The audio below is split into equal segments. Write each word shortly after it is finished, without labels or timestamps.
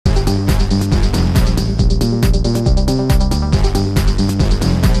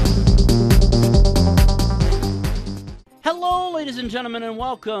gentlemen, and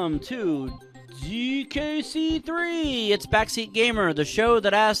welcome to GKC3. It's Backseat Gamer, the show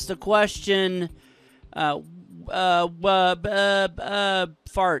that asks the question, farts.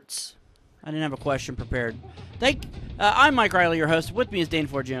 I didn't have a question prepared. I'm Mike Riley, your host. With me is Dane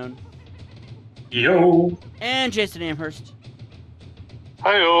Forgione. Yo. And Jason Amherst.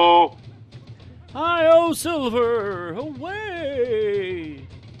 Hi-oh. Hi-oh, Silver. Away.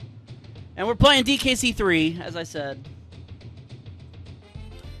 And we're playing DKC3, as I said.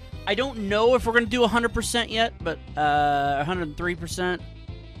 I don't know if we're going to do 100% yet, but 103%.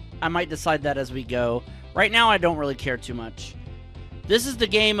 I might decide that as we go. Right now, I don't really care too much. This is the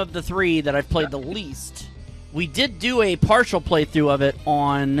game of the three that I've played the least. We did do a partial playthrough of it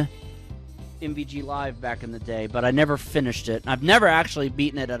on MVG Live back in the day, but I never finished it. I've never actually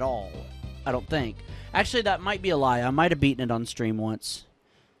beaten it at all, I don't think. Actually, that might be a lie. I might have beaten it on stream once.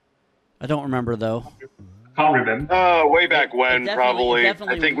 I don't remember, though. Can't remember. Way back when, probably. I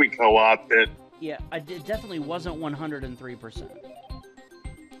think we co-opted. Yeah, it definitely wasn't 103%.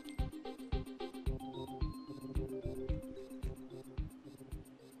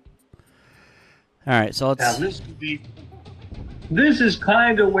 All right, so let's... Now, this is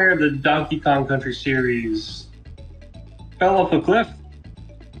kind of where the Donkey Kong Country series fell off a cliff.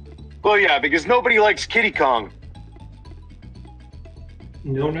 Well, yeah, because nobody likes Kiddy Kong.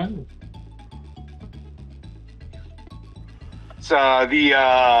 No. It's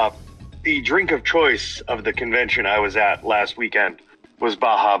the drink of choice of the convention I was at last weekend was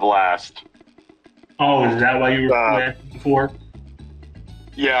Baja Blast. Oh, is that why you were there before?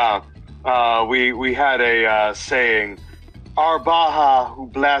 Yeah, we had a saying, "Our Baja who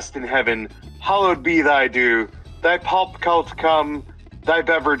blast in heaven, hallowed be thy dew. Thy pulp cult come, thy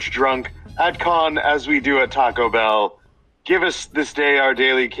beverage drunk, at con as we do at Taco Bell. Give us this day our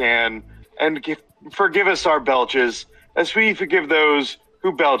daily can, and forgive us our belches, as we forgive those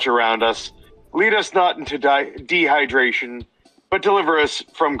who belch around us. Lead us not into dehydration, but deliver us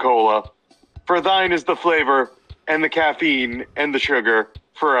from cola. For thine is the flavor, and the caffeine, and the sugar,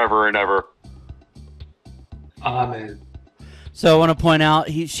 forever and ever." Amen. So I want to point out,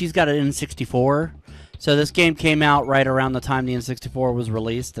 she's got an N64. So this game came out right around the time the N64 was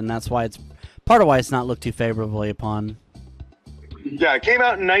released, and that's why it's part of why it's not looked too favorably upon. Yeah, it came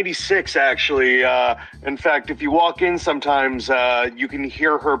out in 96, actually. In fact, if you walk in sometimes, you can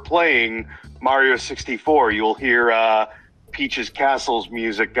hear her playing Mario 64. You'll hear Peach's Castle's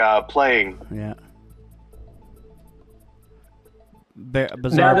music playing. Yeah. Now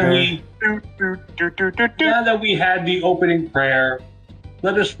that we had the opening prayer,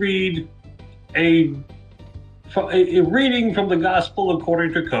 let us read a reading from the Gospel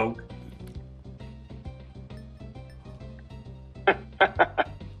according to Coke.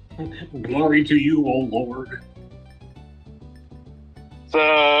 Glory to you, O Lord. It's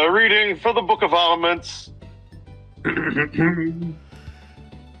a reading for the Book of Elements.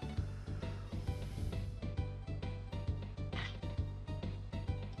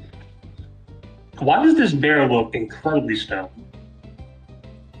 Why does this bear look incredibly stoned?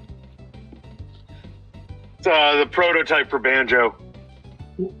 It's the prototype for Banjo.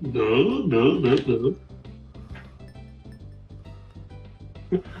 No.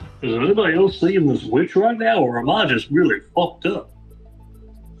 Is anybody else seeing this witch right now, or am I just really fucked up?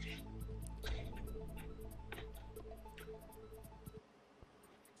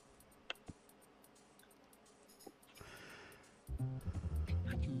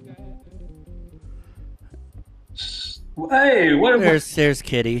 Hey, what? There's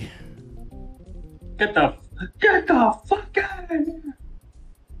Kitty. Get the fuck out of here!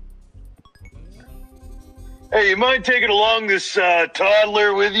 Hey, you mind taking along this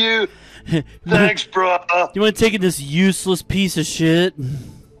toddler with you? Thanks, bro. You want taking this useless piece of shit?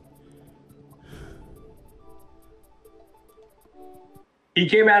 He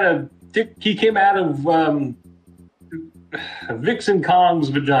came out of Vixen Kong's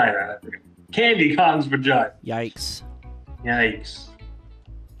vagina. Candy Kong's vagina. Yikes.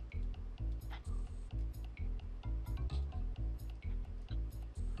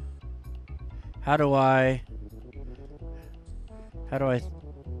 How do I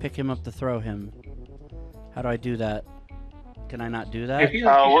pick him up to throw him? How do I do that? Can I not do that?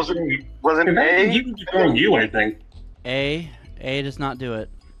 Wasn't A? He was throwing you, I think. A does not do it.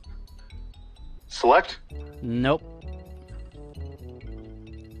 Select? Nope.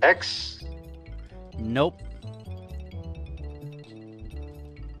 X? Nope.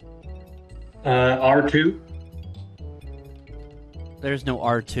 R2? There's no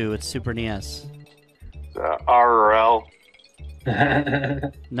R2. It's Super NES. R or L?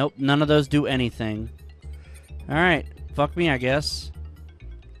 Nope, none of those do anything. Alright, fuck me, I guess.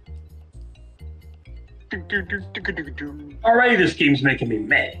 Already this game's making me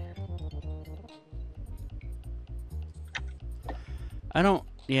mad. I don't...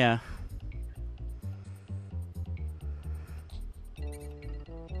 Yeah.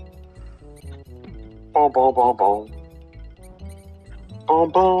 Boom, boom, boom, boom.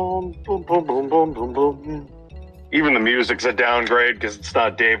 Boom, boom, boom, boom, boom, boom, boom, boom. Even the music's a downgrade because it's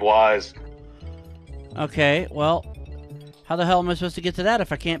not Dave Wise. Okay, well, how the hell am I supposed to get to that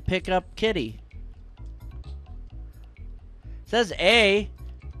if I can't pick up Kitty? It says A.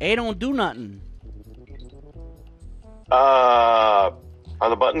 A don't do nothing. Are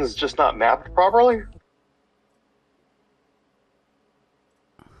the buttons just not mapped properly?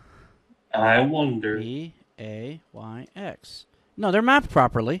 I wonder. B, A, Y, X. No, they're mapped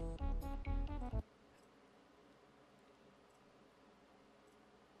properly.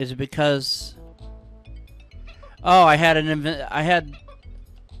 Is it because... Oh, I had an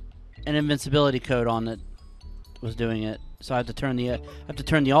invincibility code on that was doing it, so I have to turn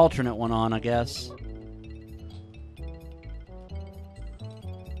the alternate one on, I guess.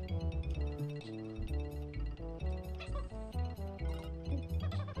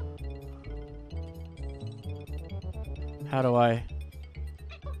 How do I?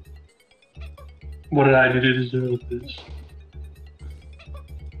 What did I do to deserve this?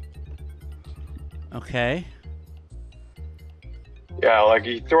 Okay. Yeah, like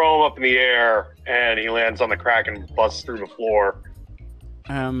you throw him up in the air and he lands on the crack and busts through the floor.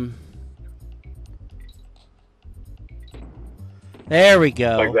 There we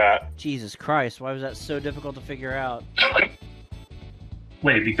go. Like that. Jesus Christ, why was that so difficult to figure out?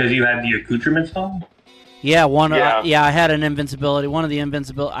 Wait, because you had the accoutrements on? Yeah, Yeah. I had an invincibility. One of the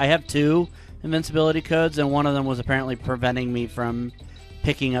invincibility. I have 2 invincibility codes, and one of them was apparently preventing me from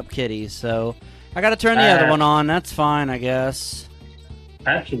picking up kitties. So I got to turn the other one on. That's fine, I guess.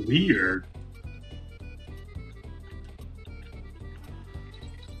 That's weird.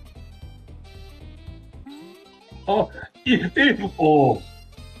 Oh, oh.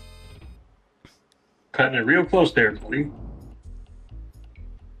 Cutting it real close there, buddy.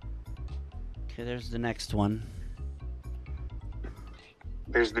 Okay, there's the next one.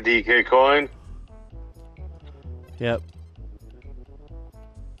 There's the DK coin. Yep.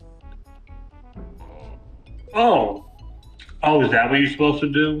 Oh. Oh, is that what you're supposed to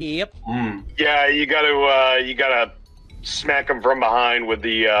do? Yep. Mm. Yeah, you gotta smack him from behind with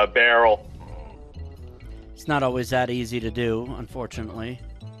the barrel. It's not always that easy to do, unfortunately.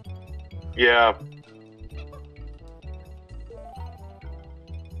 Yeah.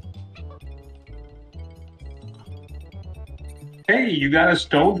 Hey, you got a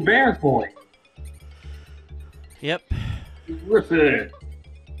stoned bear coin. Yep. Rip it.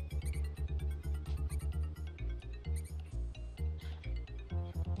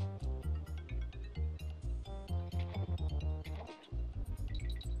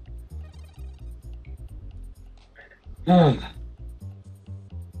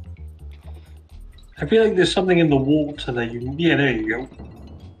 I feel like there's something in the water that you... Yeah, there you go.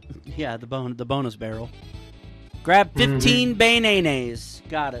 Yeah, the bonus barrel. Grab 15 bananas.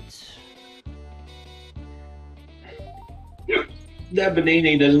 Got it. That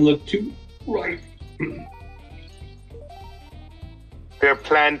banana doesn't look too right. They're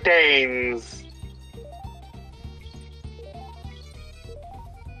plantains.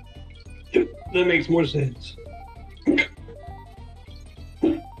 That makes more sense.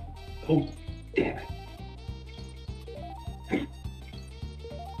 Oh, damn it.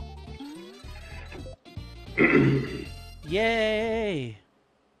 Yay!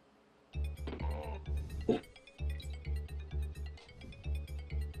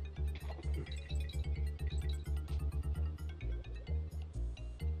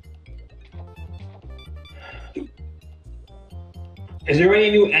 Is there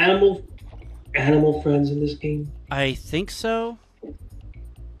any new animal friends in this game? I think so.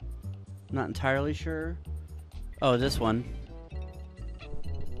 Not entirely sure. Oh, this one.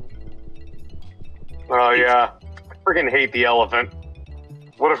 Oh yeah. I freaking hate the elephant.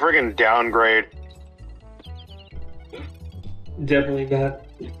 What a freaking downgrade. Definitely not.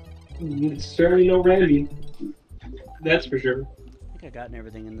 It's certainly no Randy. That's for sure. I think I gotten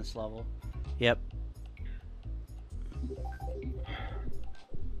everything in this level. Yep.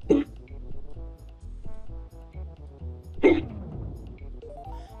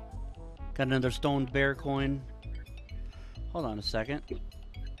 Got another stoned bear coin. Hold on a second.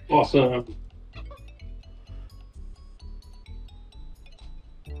 Awesome.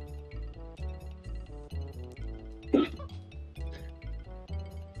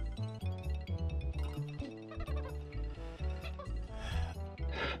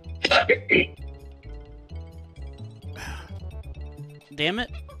 damn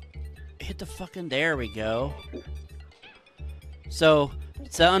it. Hit the fucking... There we go. So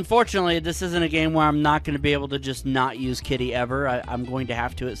unfortunately, this isn't a game where I'm not going to be able to just not use Kitty ever. I'm going to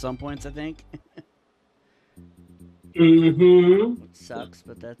have to at some points, I think. Mm-hmm. It sucks,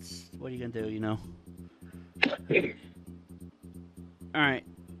 but that's... What are you going to do, you know? Alright.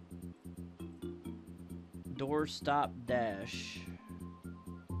 Door stop dash.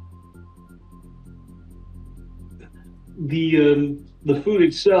 The food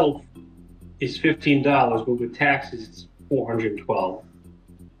itself is $15, but with taxes it's $412.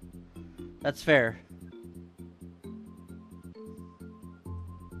 That's fair.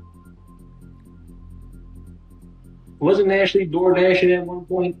 Wasn't Ashley door dashing at one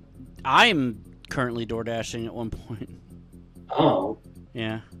point? I'm currently door dashing at one point. Oh.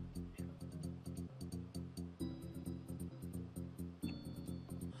 Yeah.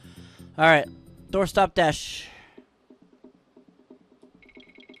 Alright. Doorstop dash.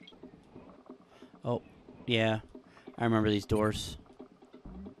 Oh, yeah. I remember these doors.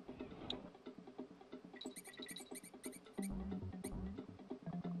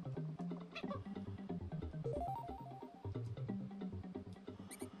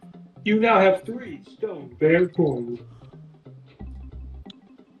 You now have 3 stone bear coins.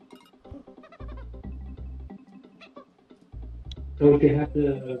 Don't you have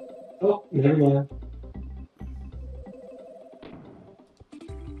to... Oh, never mind.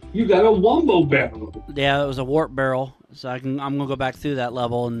 You got a wombo barrel. Yeah, it was a warp barrel, so I'm gonna go back through that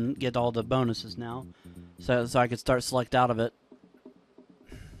level and get all the bonuses now, so I could start select out of it.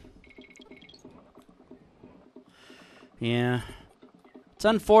 Yeah, it's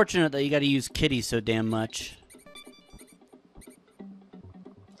unfortunate that you got to use Kitty so damn much.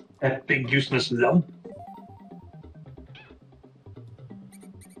 That big useless lump.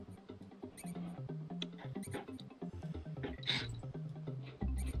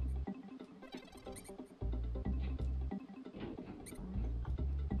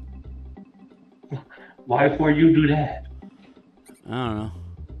 Why for you do that? I don't know.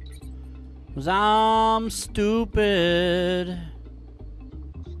 'Cause I'm stupid.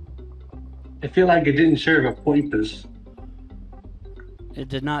 I feel like it didn't serve a purpose. It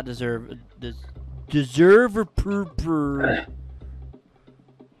did not deserve a purpose.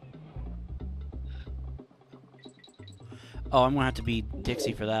 Oh, I'm gonna have to be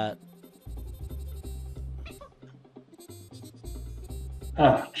Dixie for that.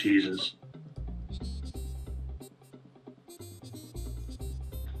 Oh, Jesus.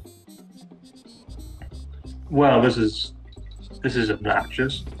 Well, this is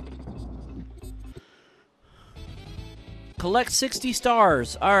obnoxious. Collect 60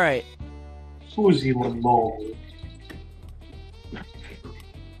 stars. All right. Fuzzy Limon.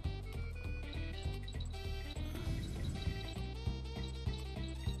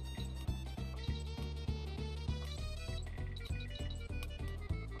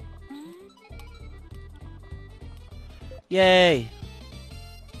 Yay.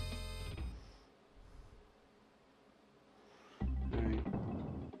 All right.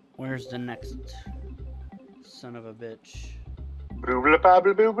 Where's the next son of a bitch?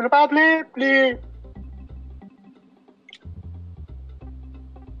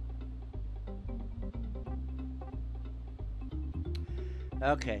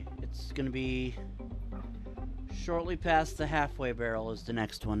 Okay, it's gonna be shortly past the halfway barrel is the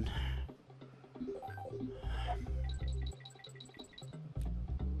next one.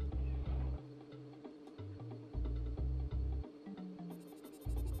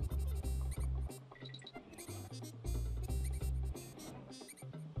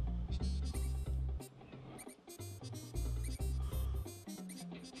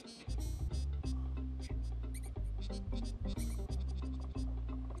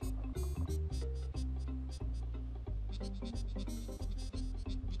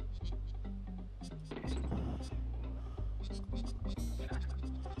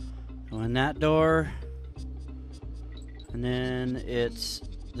 Go in that door, and then it's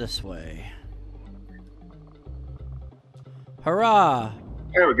this way. Hurrah!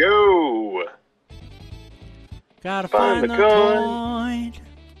 There we go. Gotta Find find the the coin. coin.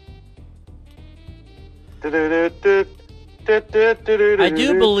 I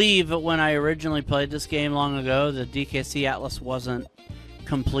do believe that when I originally played this game long ago, the DKC Atlas wasn't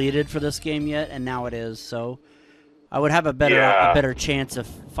completed for this game yet, and now it is. So I would have a better chance of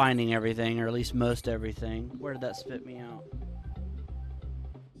finding everything, or at least most everything. Where did that spit me out?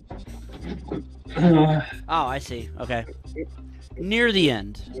 Oh, I see. Okay. Near the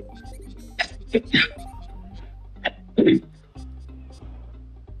end.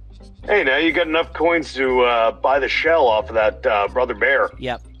 Hey, now you got enough coins to buy the shell off of that Brother Bear.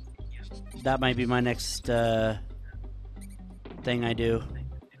 Yep. That might be my next thing I do.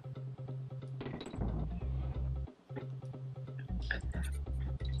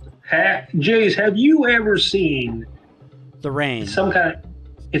 Jace, have you ever seen The Rain. some kind of...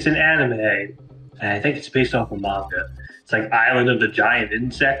 It's an anime, and I think it's based off a manga. It's like Island of the Giant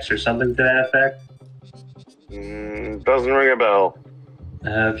Insects or something to that effect. Doesn't ring a bell.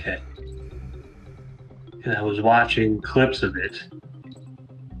 Okay. And I was watching clips of it,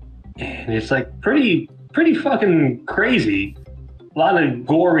 and it's like pretty fucking crazy. A lot of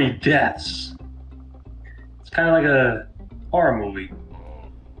gory deaths. It's kind of like a horror movie.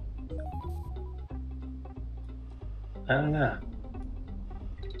 I don't know.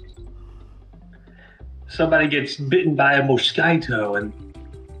 Somebody gets bitten by a mosquito and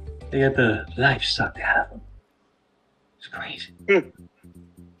they get the life sucked out of them. It's crazy.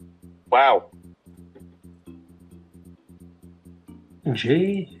 Wow.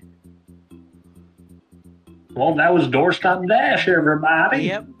 Gee. Well, that was Doorstop Dash, everybody.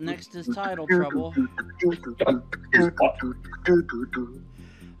 Yep, next is Title Trouble.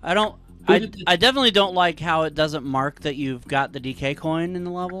 I definitely don't like how it doesn't mark that you've got the DK coin in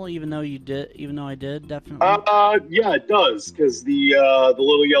the level, even though I did, definitely. Yeah, it does, because the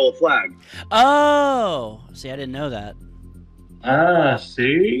little yellow flag. Oh! See, I didn't know that.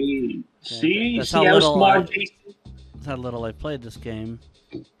 See? See? That's See how how little, smart Jason... That's how little I played this game.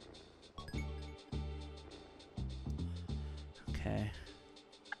 Okay.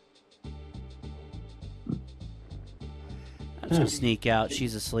 I'm just gonna sneak out.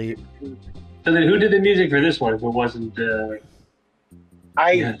 She's asleep. So then who did the music for this one if it wasn't...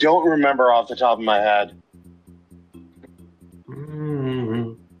 I don't remember off the top of my head.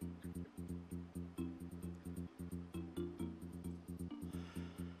 Mm-hmm.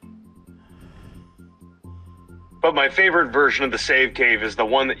 But my favorite version of the save cave is the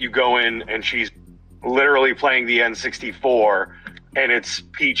one that you go in and she's literally playing the N64 and it's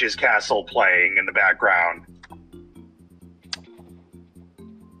Peach's Castle playing in the background.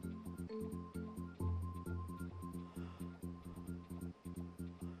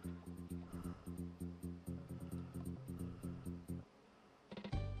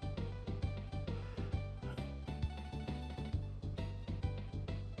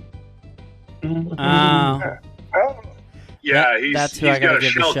 Oh. Yeah, that's who he's I gotta got a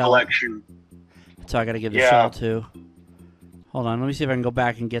give the shell shell. collection. So I gotta give the Yeah. shell to. Hold on, let me see if I can go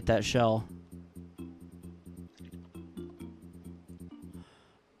back and get that shell.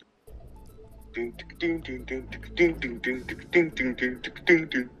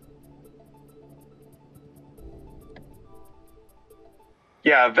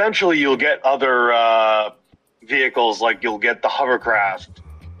 Yeah, eventually you'll get other vehicles, like you'll get the hovercraft.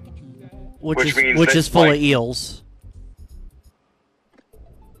 Which means which that, is full like- of eels.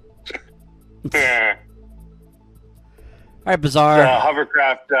 Eh. All right, Bizarre. The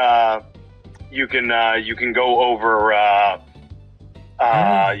hovercraft, you can go over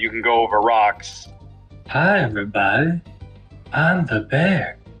you can go over rocks. Hi, everybody. I'm the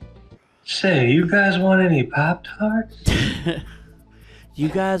bear. Say, you guys want any Pop-Tarts? You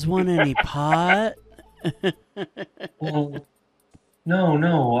guys want any pot? Well,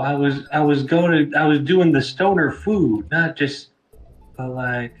 no. I was doing the stoner food, not just... But,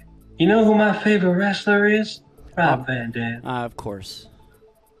 like... You know who my favorite wrestler is? Rob Van Dam. Of course.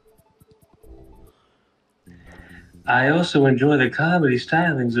 I also enjoy the comedy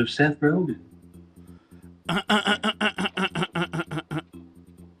stylings of Seth Rogen.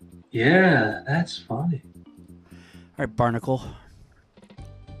 Yeah, that's funny. All right, Barnacle.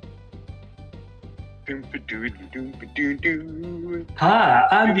 Hi,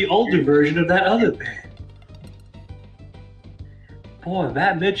 I'm the older version of that other band. Boy,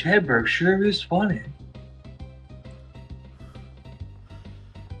 that Mitch Hedberg sure is funny.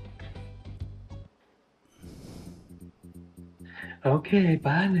 Okay,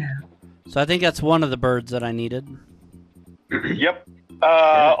 bye now. So I think that's one of the birds that I needed. Yep.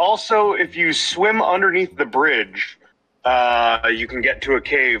 Also, if you swim underneath the bridge, you can get to a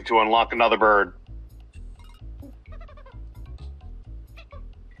cave to unlock another bird.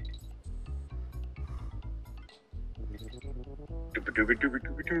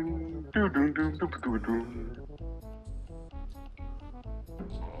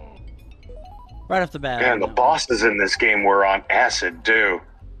 Right off the bat. Man, the bosses in this game were on acid, too.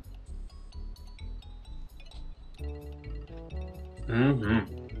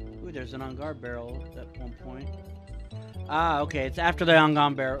 Mm-hmm. Ooh, there's an on-guard barrel at one point. Ah, okay. It's after the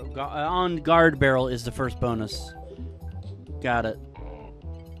on-guard barrel. On-guard barrel is the first bonus. Got it.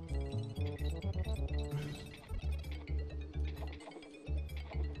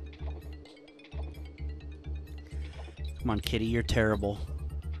 Come on, kitty, you're terrible.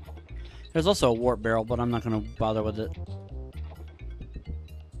 There's also a warp barrel, but I'm not going to bother with it.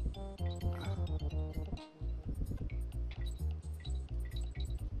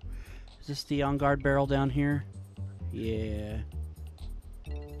 Is this the on guard barrel down here? Yeah.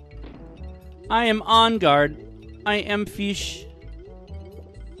 I am on guard. I am fish.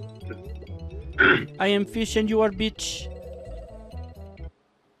 I am fish and you are bitch.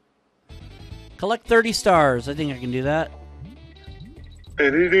 Collect 30 stars. I think I can do that.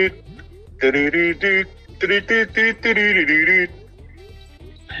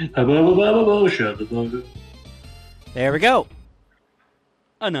 There we go.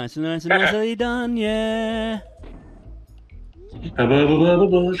 Oh, nice, done, yeah.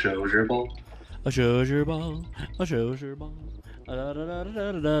 Shows your ball. A shows your ball. A shows your ball. Da da da da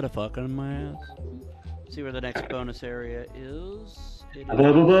da da da. Fucking my ass. See where the next bonus area is.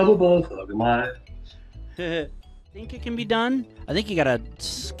 Fucking my ass. Think it can be done? I think you gotta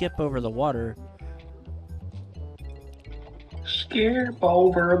skip over the water. Skip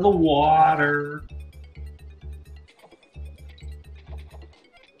over the water.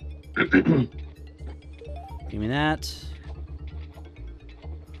 Give me that.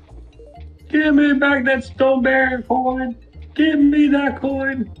 Give me back that stone bear coin. Give me that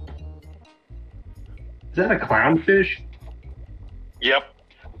coin. Is that a clownfish? Yep.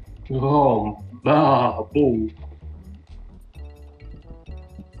 Oh, boo.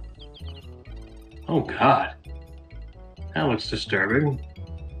 Oh, God. That looks disturbing.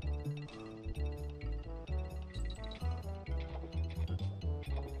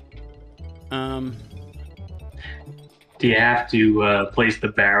 Do you have to place the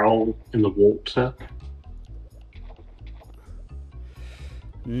barrel in the water?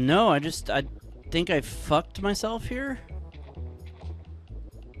 No, I think I fucked myself here.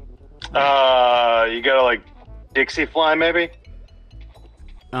 You gotta like Dixie fly maybe?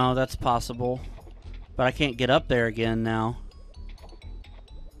 Oh, that's possible. But I can't get up there again now.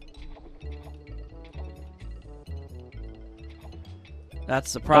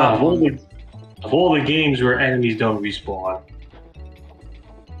 That's the problem. Of all the games where enemies don't respawn.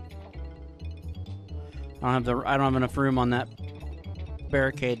 I don't have enough room on that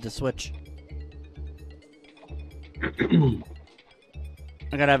barricade to switch. I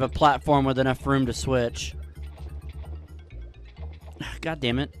gotta have a platform with enough room to switch. God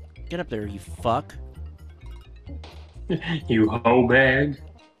damn it. Get up there, you fuck. You hoe bag.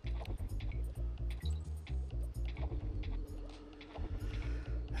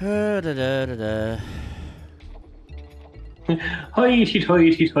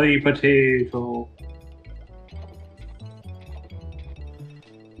 Hoity potato.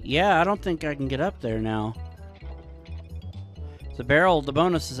 Yeah, I don't think I can get up there now. The barrel, the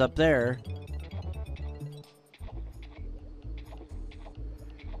bonus is up there.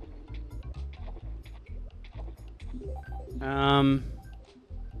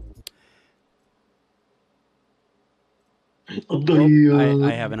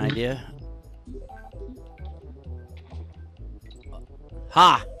 I have an idea.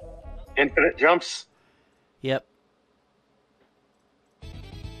 Ha! Infinite jumps? Yep.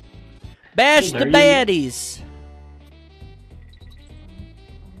 Bash the baddies!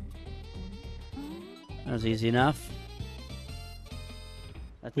 That was easy enough.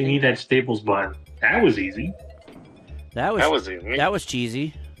 We need that Staples button. That was easy. That was easy. That was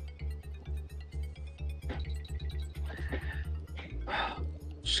cheesy.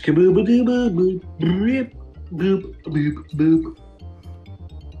 Skabooba-dooba-boop, boop, boop, boop, boop.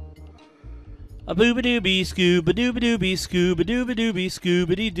 A booba doobie, scooba dooba doobie, scooba dooba doobie,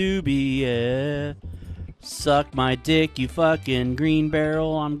 scoobity doobie, yeah. Suck my dick, you fucking green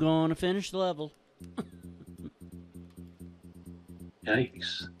barrel. I'm gonna finish the level.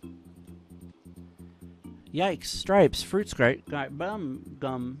 Yikes. Yikes, stripes, fruit stripe, bum,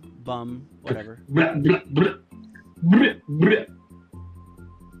 gum, bum, whatever.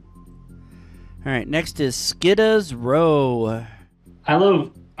 Alright, next is Skidda's Row. I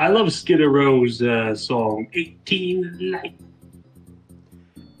love Skid Row's song, 18 Life.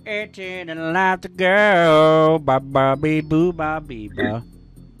 18 and life to go, ba ba bee boo ba bee ba.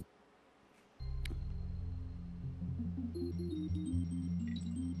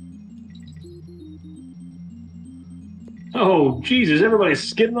 Oh, Jesus, everybody's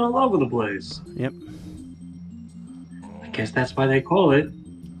skidding all over the place. Yep. I guess that's why they call it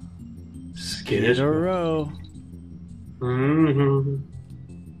Skid Row. Mm-hmm.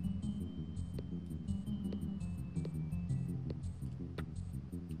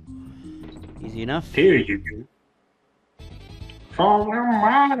 Easy enough. Here you go.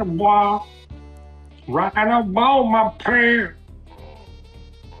 Right on my pants.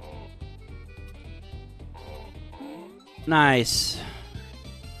 Nice.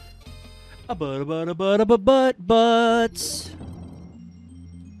 A butts.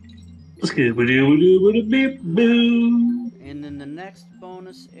 Skibidi-boo-boo-boo. And then the next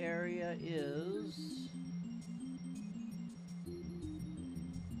bonus area is...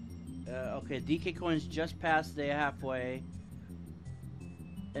 okay, DK coins just past the halfway.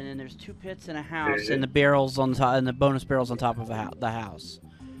 And then there's 2 pits and a house, and the barrels on top, and the bonus barrels on top of the house.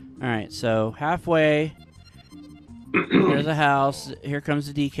 All right, so halfway, there's a house. Here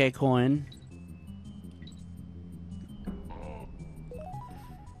comes the DK coin.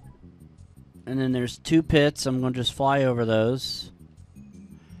 And then there's 2 pits. I'm going to just fly over those.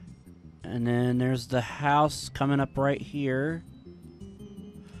 And then there's the house coming up right here.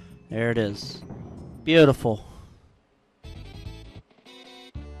 There it is. Beautiful.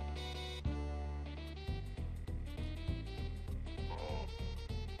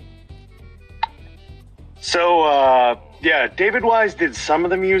 So, yeah, David Wise did some of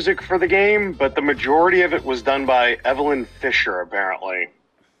the music for the game, but the majority of it was done by Evelyn Fisher, apparently.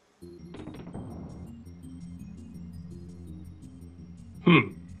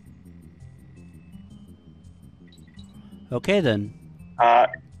 Okay, then.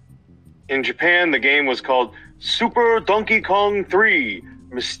 In Japan, the game was called Super Donkey Kong 3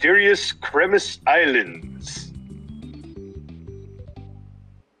 Mysterious Cremis Islands.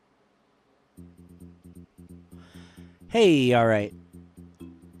 Hey, all right.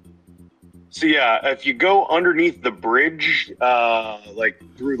 So yeah, if you go underneath the bridge, like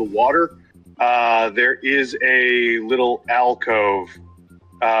through the water, there is a little alcove.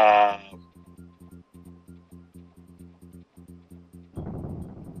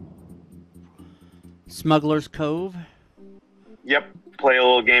 Smuggler's Cove. Yep, play a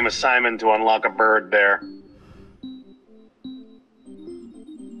little game of Simon to unlock a bird there.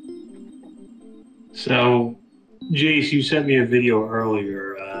 So, Jace, you sent me a video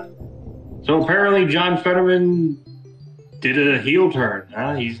earlier. So apparently John Fetterman did a heel turn,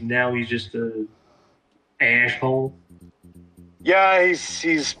 huh? He's just a asshole. Yeah,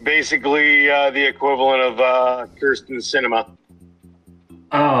 he's basically the equivalent of Kirsten Cinema.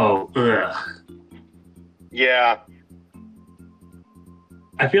 Oh, ugh. Yeah.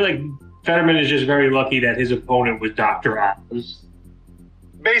 I feel like Fetterman is just very lucky that his opponent was Dr. Oz.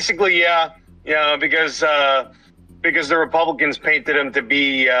 Basically, yeah. Yeah, because the Republicans painted him to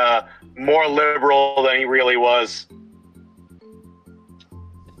be more liberal than he really was.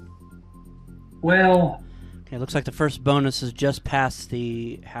 Well, Okay, looks like the first bonus is just past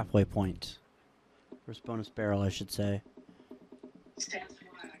the halfway point. First bonus barrel, I should say.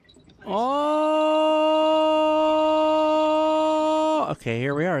 Oh! Okay,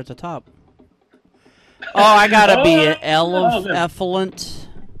 here we are at the top. Oh, I gotta be an effluent.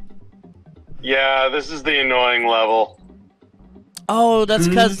 Yeah, this is the annoying level. Oh, that's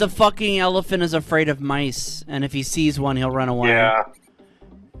because the fucking elephant is afraid of mice, and if he sees one, he'll run away. Yeah.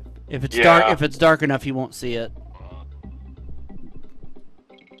 If it's dark enough, he won't see it.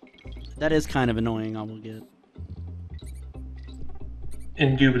 That is kind of annoying, I will get.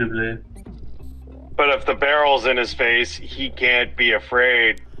 Indubitably. But if the barrel's in his face, he can't be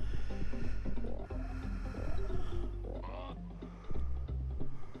afraid.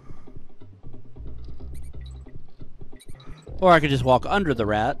 Or I could just walk under the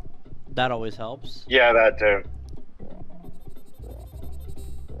rat. That always helps. Yeah, that too.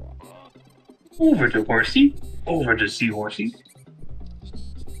 Over to horsey. Over to seahorsey.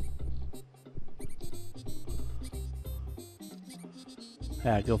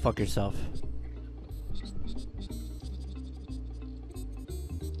 Yeah, go fuck yourself.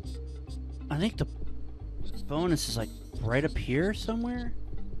 I think the bonus is like right up here somewhere.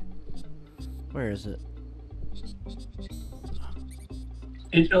 Where is it?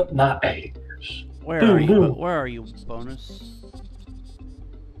 It's up my ass. Where are you? Where are you, bonus?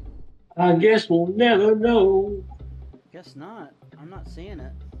 I guess we'll never know. Guess not. I'm not seeing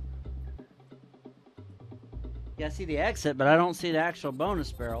it. Yeah, I see the exit, but I don't see the actual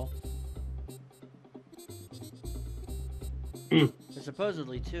bonus barrel. There's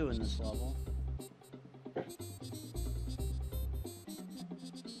supposedly 2 in this level.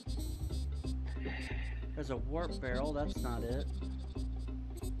 There's a warp barrel, that's not it.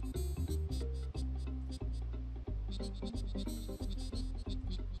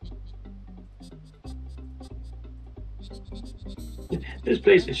 This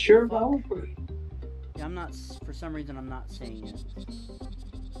place is sure free. Yeah, I'm not, for some reason I'm not seeing it.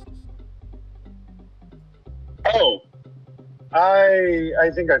 Oh, I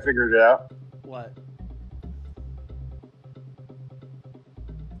think I figured it out. What?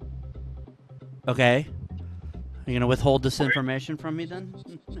 Okay. Are you gonna withhold this information from me then?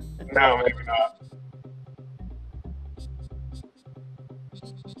 No, maybe not.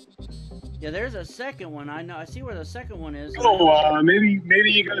 Yeah, there's a second one. I know. I see where the second one is. Oh,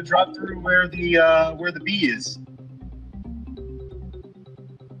 maybe you gotta drop through where the bee is.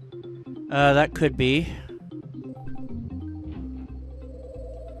 That could be.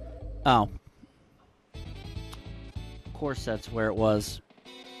 Oh. Of course, that's where it was.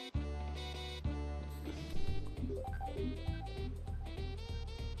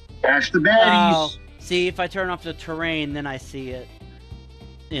 Catch the baddies. Oh, see, if I turn off the terrain, then I see it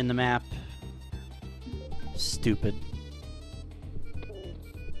in the map. Stupid.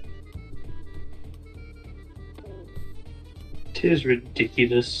 Tis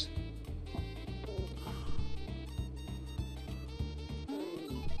ridiculous.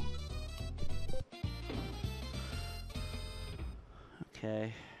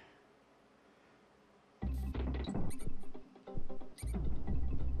 Okay.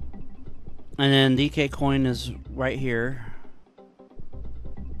 And then DK coin is right here.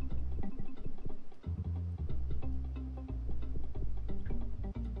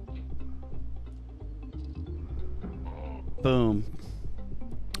 Boom.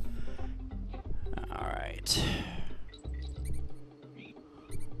 All right.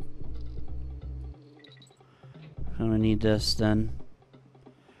 I'm gonna need this then.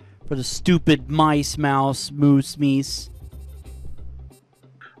 For the stupid mice, mouse, moose, meese.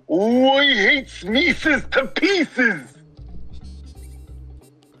 Oh, he hates Mises to pieces.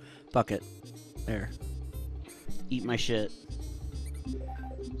 Fuck it. There. Eat my shit.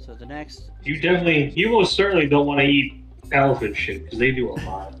 So the next... You most certainly don't want to eat elephant shit, because they do a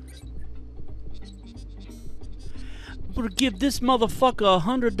lot. I'm gonna give this motherfucker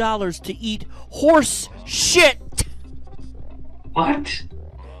 $100 to eat horse shit! What?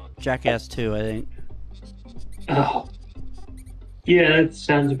 Jackass 2, I think. Oh. Yeah, that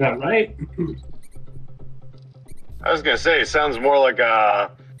sounds about right. I was gonna say, it sounds more like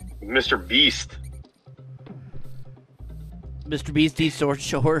Mr. Beast. Mr. Beastie short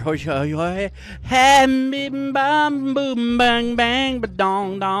ham bim bam boom bang bang ba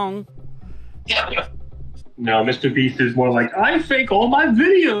dong dong. No, Mr. Beast is more like, I fake all my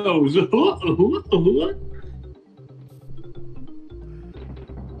videos.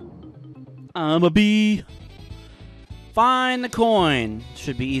 I'm a bee. Find the coin.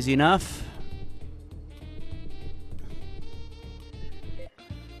 Should be easy enough.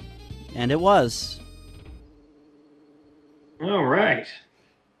 And it was. All right.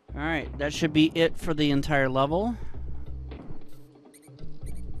 All right, that should be it for the entire level.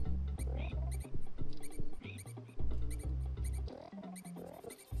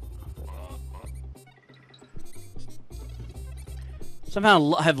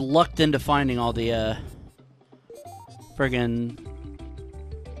 Somehow have lucked into finding all the friggin'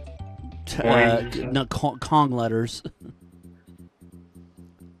 Kong letters.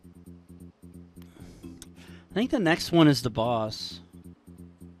 I think the next one is the boss.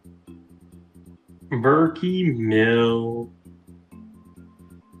 Berkey Mill.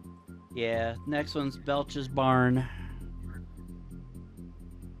 Yeah, next one's Belch's Barn.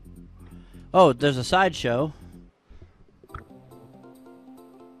 Oh, there's a sideshow.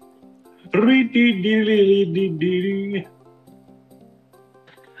 I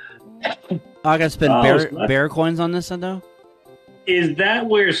gotta spend bear coins on this, though? Is that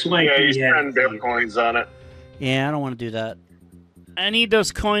where Swanky Yeah, you spend bear coins on it. Yeah, I don't want to do that. I need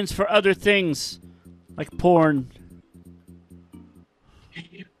those coins for other things, like porn.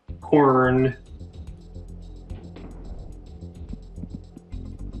 Corn.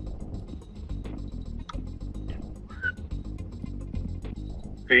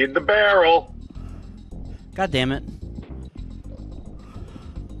 Feed the barrel. God damn it.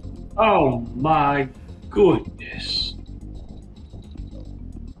 Oh my goodness.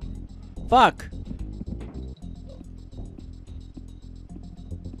 Fuck.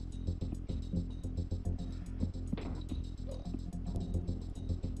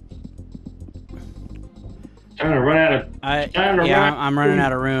 Trying to run out of. I'm running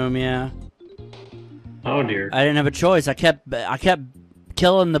out of room. Yeah. Oh dear. I didn't have a choice. I kept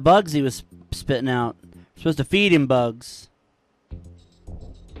killing the bugs he was spitting out. I'm supposed to feed him bugs.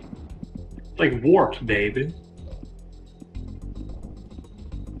 Like warped, baby.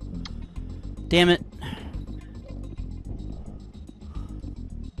 Damn it.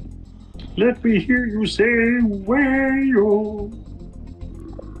 Let me hear you say wayo.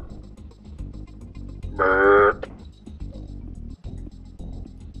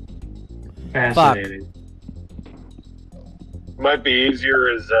 Fascinating. Might be easier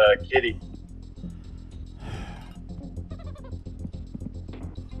as Kitty.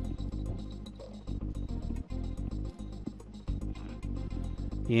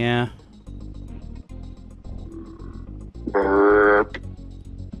 Yeah. Burp.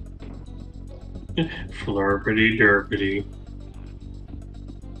 Flurpity derpity.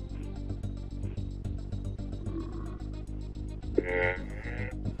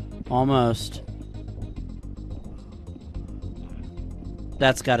 Almost.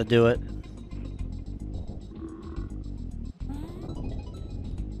 That's got to do it.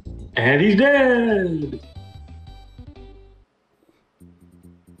 And he's dead.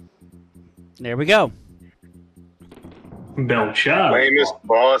 There we go. Belchad. Lamest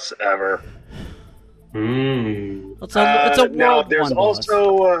boss ever. It's a world now there's one boss.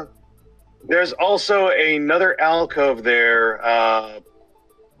 also there's also another alcove there,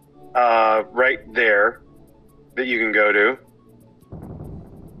 right there, that you can go to.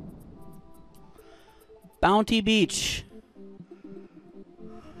 Bounty Beach.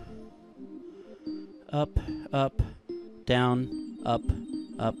 Up, up, down, up,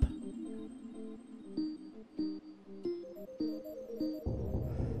 up.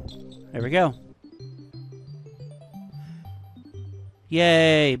 There we go.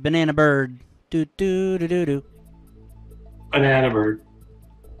 Yay, banana bird. Do do do do do. Banana bird.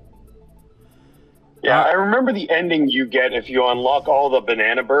 Yeah, I remember the ending you get if you unlock all the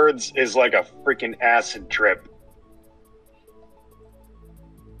banana birds is like a freaking acid trip.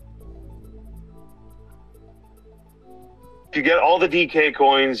 If you get all the DK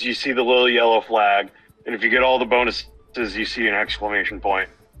coins, you see the little yellow flag, and if you get all the bonuses, you see an exclamation point.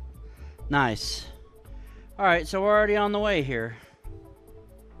 Nice. All right, so we're already on the way here.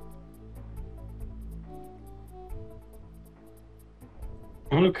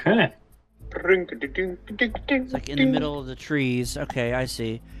 Okay. It's like in the middle of the trees. Okay, I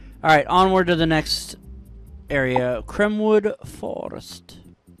see. All right, onward to the next area, Cremwood Forest.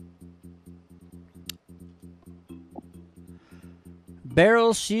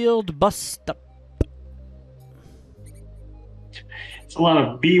 Barrel Shield Bus Stop. It's a lot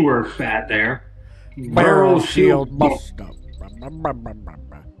of B word fat there. Barrel Shield Bus Stop.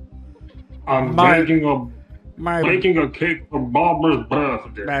 I'm baking a cake for Barbara's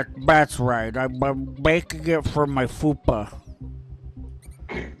birthday. That's right. I'm baking it for my fupa.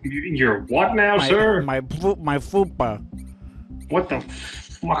 You're what now, sir? My fupa. What the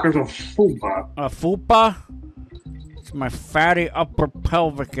fuck is a fupa? A fupa? It's my fatty upper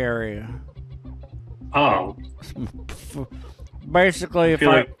pelvic area. Oh. Basically,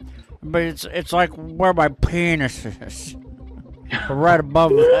 but it's like where my penis is. Right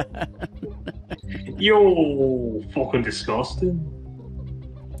above that. Yo, fucking disgusting.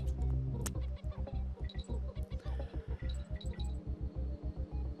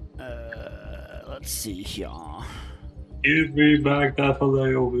 Let's see here. Give me back that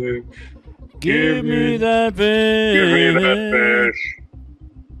filet over there. Give me that fish. Give me that fish.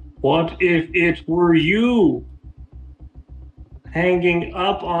 What if it were you hanging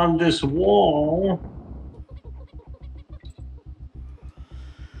up on this wall?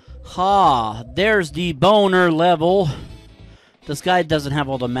 Ha, there's the boner level. This guy doesn't have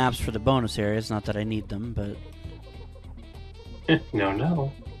all the maps for the bonus areas. Not that I need them, but...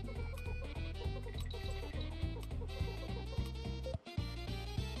 No.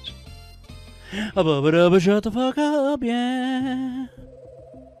 Shut the fuck up, yeah.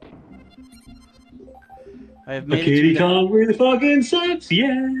 I have made Kitty it to Kong really fucking sucks,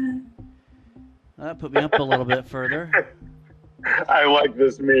 yeah. That put me up a little bit further. I like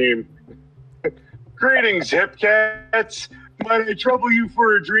this meme. Greetings, hip cats. Might I trouble you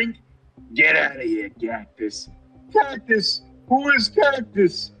for a drink? Get out of here, Cactus. Cactus? Who is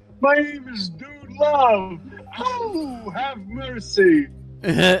Cactus? My name is Dude Love. Oh, have mercy.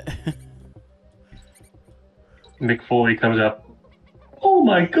 Mick Foley comes up. Oh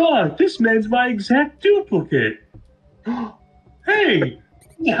my god, this man's my exact duplicate. Hey,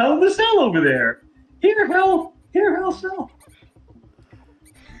 hell of a cell over there. Here, hell cell.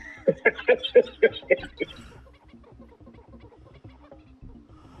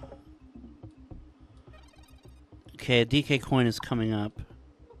 Okay, a DK coin is coming up.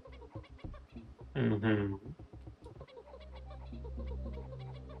 Mm-hmm.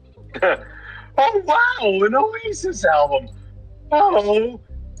 Oh, wow, an Oasis album. Oh,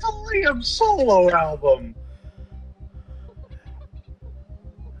 the Liam solo album.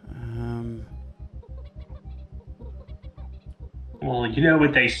 Well, you know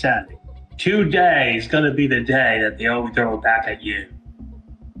what they said. Today is going to be the day that they all throw it back at you.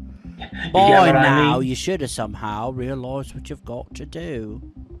 Boy, I now, mean? you should have somehow realized what you've got to do.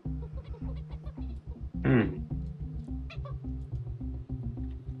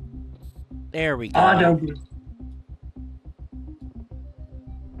 There we go.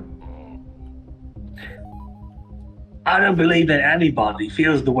 I don't believe that anybody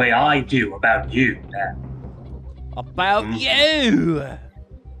feels the way I do about you now. About you!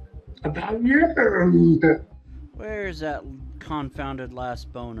 About you. Where's that confounded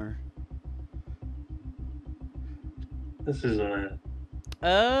last boner? This is a...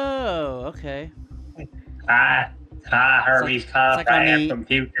 Oh, okay. Hi, Hermes Conrad from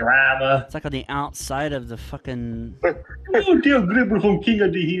Futurama. It's like on the outside of the fucking... Oh, dear Gribble from King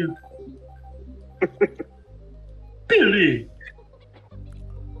of the Hill. Billy.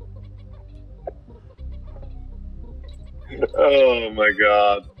 Oh my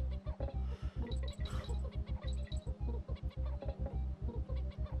god.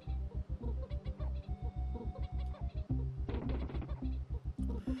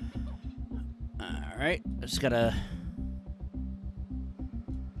 Alright, I just gotta...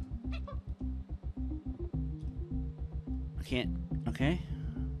 I can't... Okay.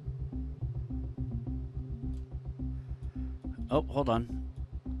 Oh, hold on.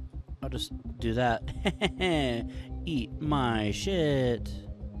 I'll just do that. Eat my shit.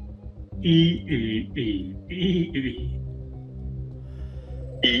 Eat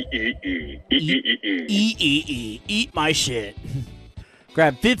my shit.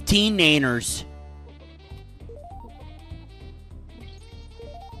 Grab 15 naners.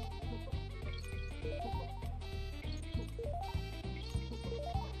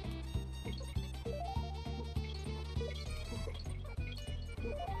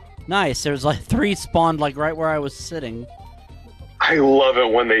 Nice. There's like 3 spawned like right where I was sitting. I love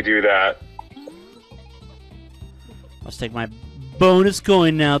it when they do that. Let's take my bonus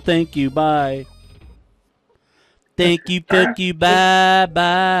coin now. Thank you. Bye. Thank you. Fuck you. Bye.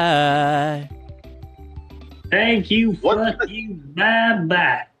 Bye. Thank you. Fuck you. Bye.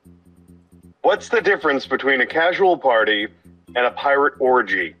 Bye. What's the difference between a casual party and a pirate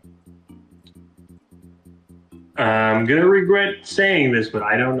orgy? I'm gonna regret saying this, but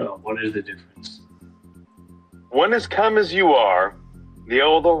I don't know. What is the difference? One is come as you are. The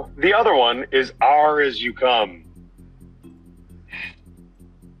other one is are as you come.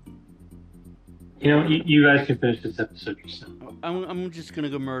 You know, you guys can finish this episode yourself. I'm just gonna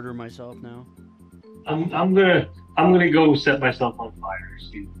go murder myself now. I'm gonna go set myself on fire,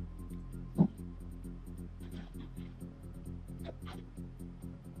 Steve.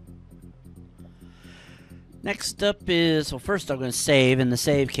 Next up is, well, first I'm going to save in the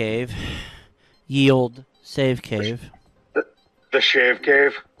save cave. Yield save cave. The shave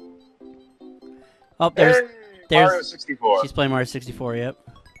cave. Oh, there's Mario 64. She's playing Mario 64, yep.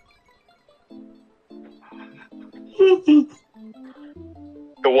 The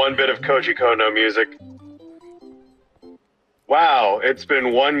one bit of Koji Kono music. Wow, it's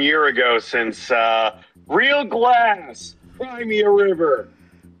been 1 year ago since Real Glass, Crimea River.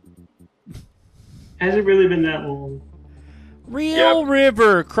 Has it really been that long? Real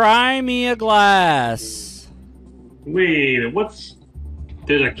River, cry me a glass. Wait,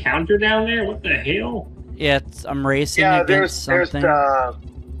 there's a counter down there? What the hell? Yeah, I'm racing against something. There's a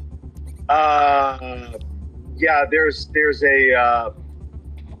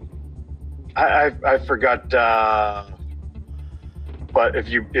I forgot, but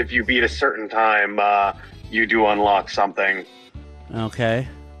if you beat a certain time, you do unlock something. Okay.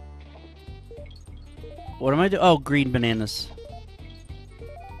 What am I doing? Oh, green bananas.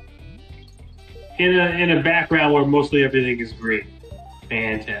 In a background where mostly everything is green.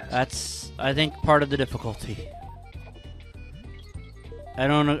 Fantastic. That's, I think, part of the difficulty. I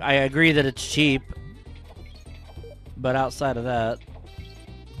don't know. I agree that it's cheap, but outside of that,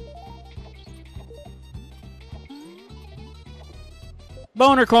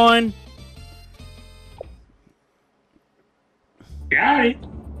 boner coin. Got it.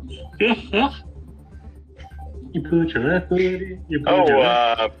 You put your left foot in. You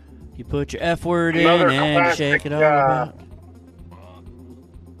put your F word in and shake it all about.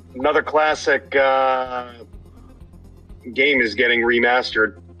 Another classic game is getting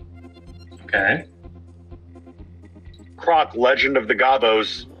remastered. Okay. Croc, Legend of the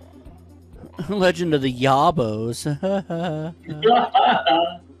Gobos. Legend of the Yabos.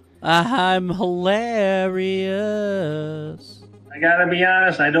 I'm hilarious. I gotta be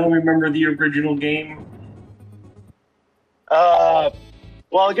honest, I don't remember the original game.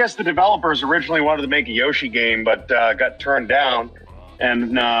 Well, I guess the developers originally wanted to make a Yoshi game, but got turned down.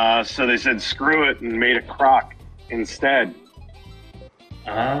 And so they said, screw it, and made a Croc instead.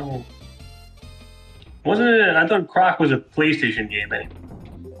 Oh. Wasn't it? I thought Croc was a PlayStation game, eh?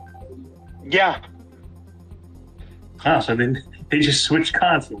 Yeah. Oh, so then they just switched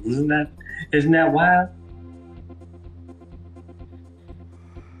consoles. Isn't that wild?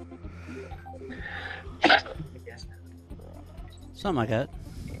 Something like that.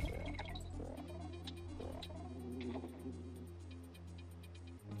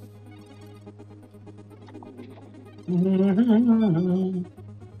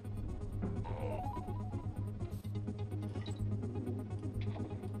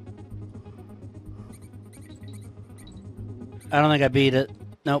 I don't think I beat it.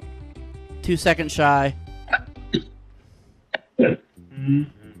 Nope. 2 seconds shy. I'm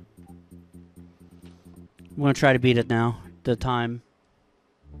going to try to beat it now. The time.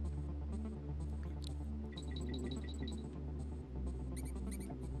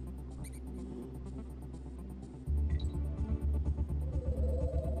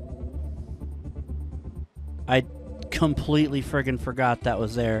 I completely friggin' forgot that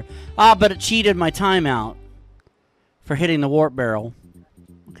was there. Ah, but it cheated my timeout for hitting the warp barrel.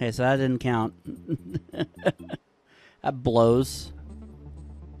 Okay, so that didn't count. That blows.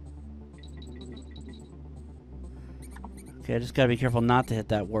 Okay, I just gotta be careful not to hit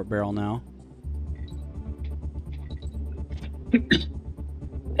that warp barrel now.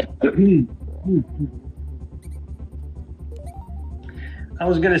 I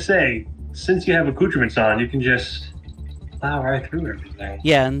was gonna say, since you have accoutrements on, you can just plow right through everything.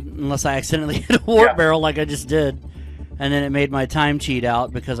 Yeah, unless I accidentally hit a warp barrel like I just did. And then it made my time cheat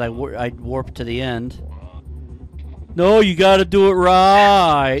out because I warped to the end. No, you gotta do it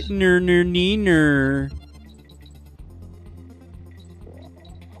right. Neener.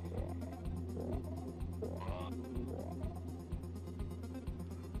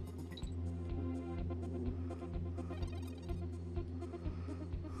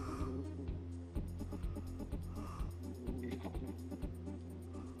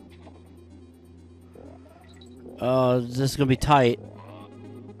 Oh, this is gonna be tight.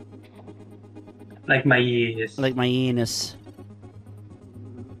 Like my ears. Like my anus.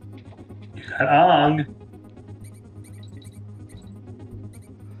 You got Ong.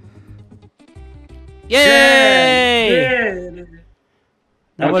 Yay!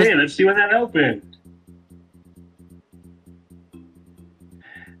 Yeah. Okay, let's see when that opened.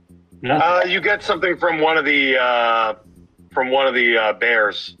 You get something from one of the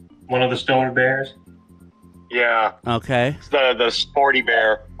bears. One of the stoner bears. Yeah. Okay. It's the sporty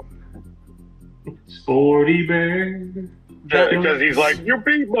bear. Sporty bear. Because he's like, you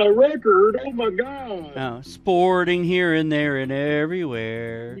beat my record. Oh my god. Oh, sporting here and there and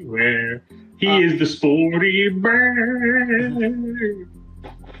everywhere. Where he is the sporty bear.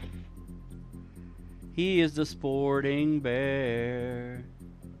 He is the sporting bear.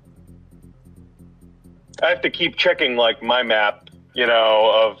 I have to keep checking like my map, you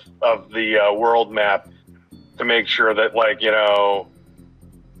know, of the world map to make sure that like, you know,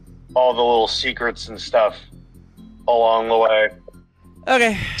 all the little secrets and stuff along the way.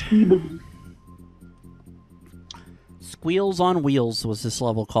 Okay. Squeals on Wheels was this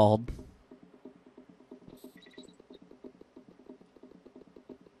level called.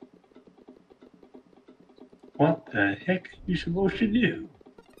 What the heck are you supposed to do?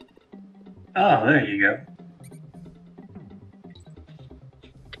 Oh, there you go.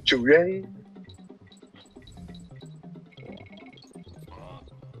 Hooray.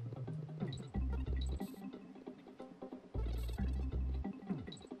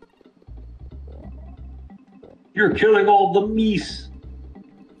 You're killing all the meese.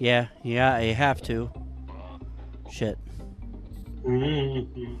 Yeah, you have to. Shit.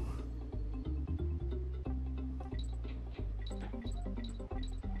 Mm-hmm.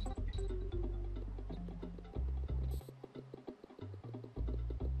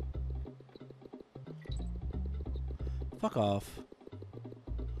 Fuck off.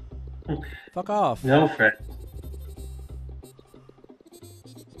 Fuck off. No, Fred.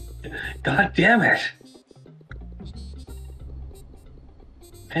 God damn it.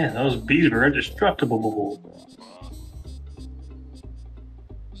 Man, those bees were indestructible.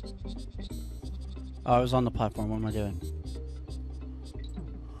 Oh, I was on the platform. What am I doing?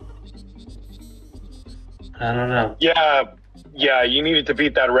 I don't know. Yeah, you needed to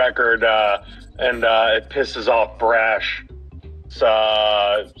beat that record, and it pisses off Brash.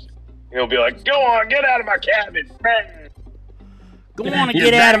 So he'll be like, "Go on, get out of my cabin, man! Go on and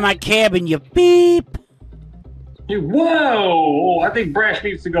get out of my cabin, you beep!" Whoa! Oh, I think Brash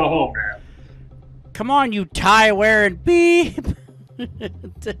needs to go home now. Come on, you tie-wearing beep!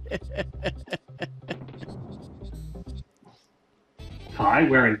 Tie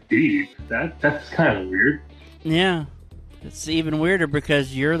wearing deep. That's kind of weird. Yeah. It's even weirder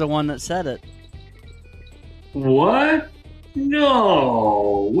because you're the one that said it. What?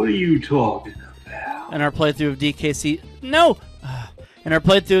 No. What are you talking about? In our playthrough of DKC... No! In our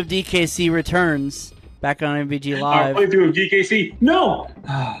playthrough of DKC Returns, Back on MVG Our Live. playthrough of DKC. No!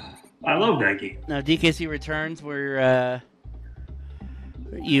 I love that game. Now, DKC Returns, where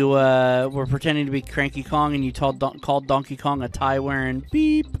you were pretending to be Cranky Kong and you called Donkey Kong a tie-wearing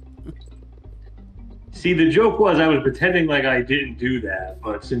beep. See, the joke was I was pretending like I didn't do that,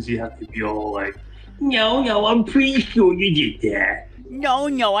 but since you have to be all like, no, I'm pretty sure you did that. No,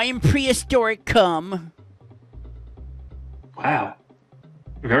 I am prehistoric cum. Wow.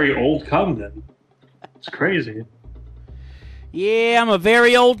 Very old cum, then. It's crazy. Yeah, I'm a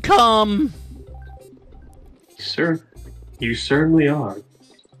very old cum. Sir, you certainly are.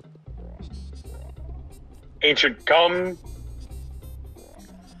 Ancient cum.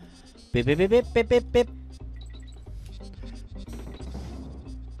 Bip, bip, bip, bip, bip, bip, bip.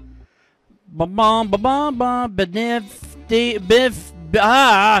 Ba-bum, ba-bum, ba-bum, biff, 15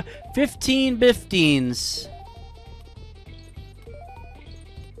 Bifteens.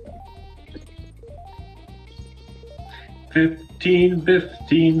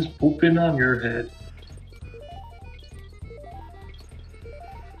 15 pooping on your head.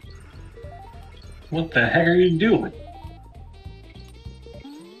 What the heck are you doing?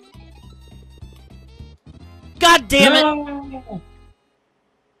 God damn it! No!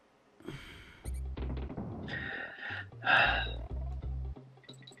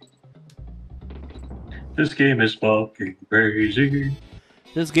 This game is fucking crazy.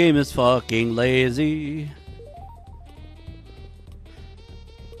 This game is fucking lazy.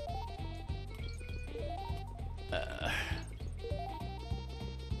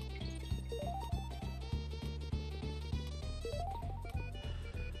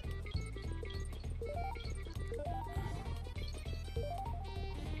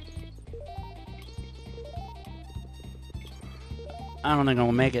 I don't think I'm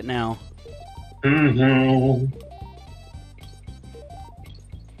gonna make it now. Mm-hmm.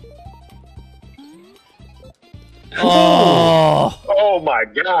 Oh! Oh my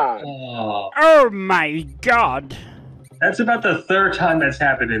god. Oh, Oh my god! that's about the third time that's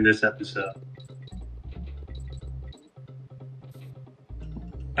happened in this episode.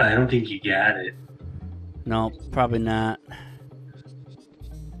 I don't think you got it. No, probably not.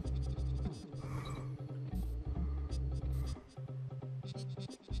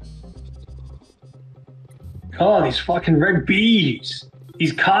 Oh, these fucking red bees.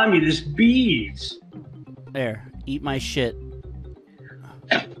 These communist bees. There, eat my shit.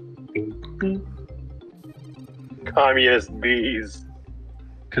 Communist bees.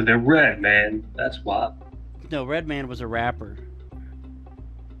 Because they're red, man. That's why. No, Redman was a rapper.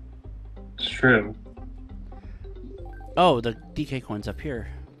 It's true. Oh, the DK coin's up here.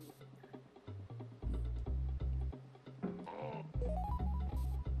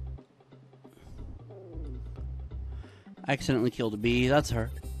 I accidentally killed a bee. That's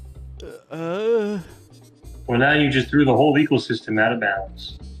her. Well, now you just threw the whole ecosystem out of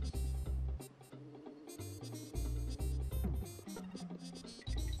balance.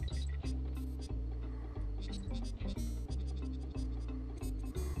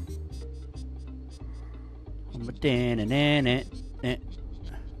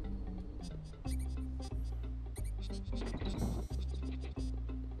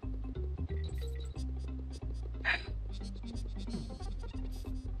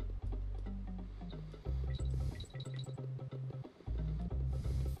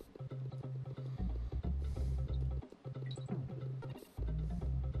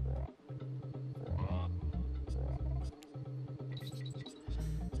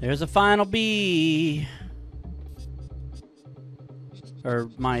 There's a final bee. Or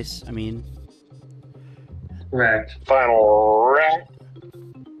mice, I mean. Correct. Final rat.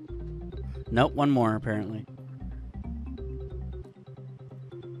 Nope, one more apparently.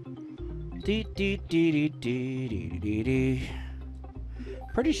 Dee, dee, dee, dee, dee, dee, dee, dee.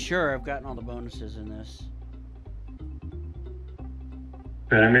 Pretty sure I've gotten all the bonuses in this.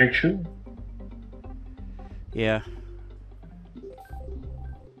 Better make sure. Yeah.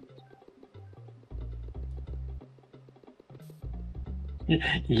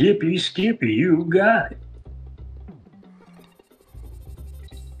 Yippee skippy, you got it.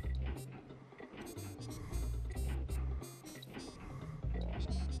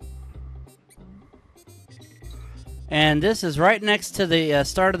 And this is right next to the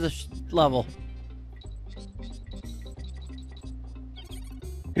start of the level.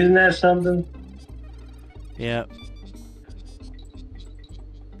 Isn't that something? Yep.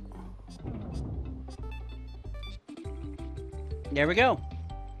 There we go.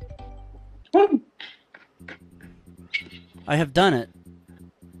 Woo. I have done it.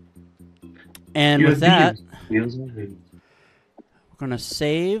 And You with that, have bees. we're going to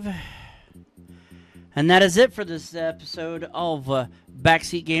save. And that is it for this episode of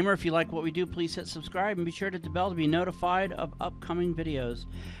Backseat Gamer. If you like what we do, please hit subscribe and be sure to hit the bell to be notified of upcoming videos.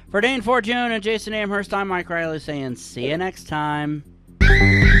 For Dane Forgione and Jason Amherst, I'm Mike Riley saying see you next time.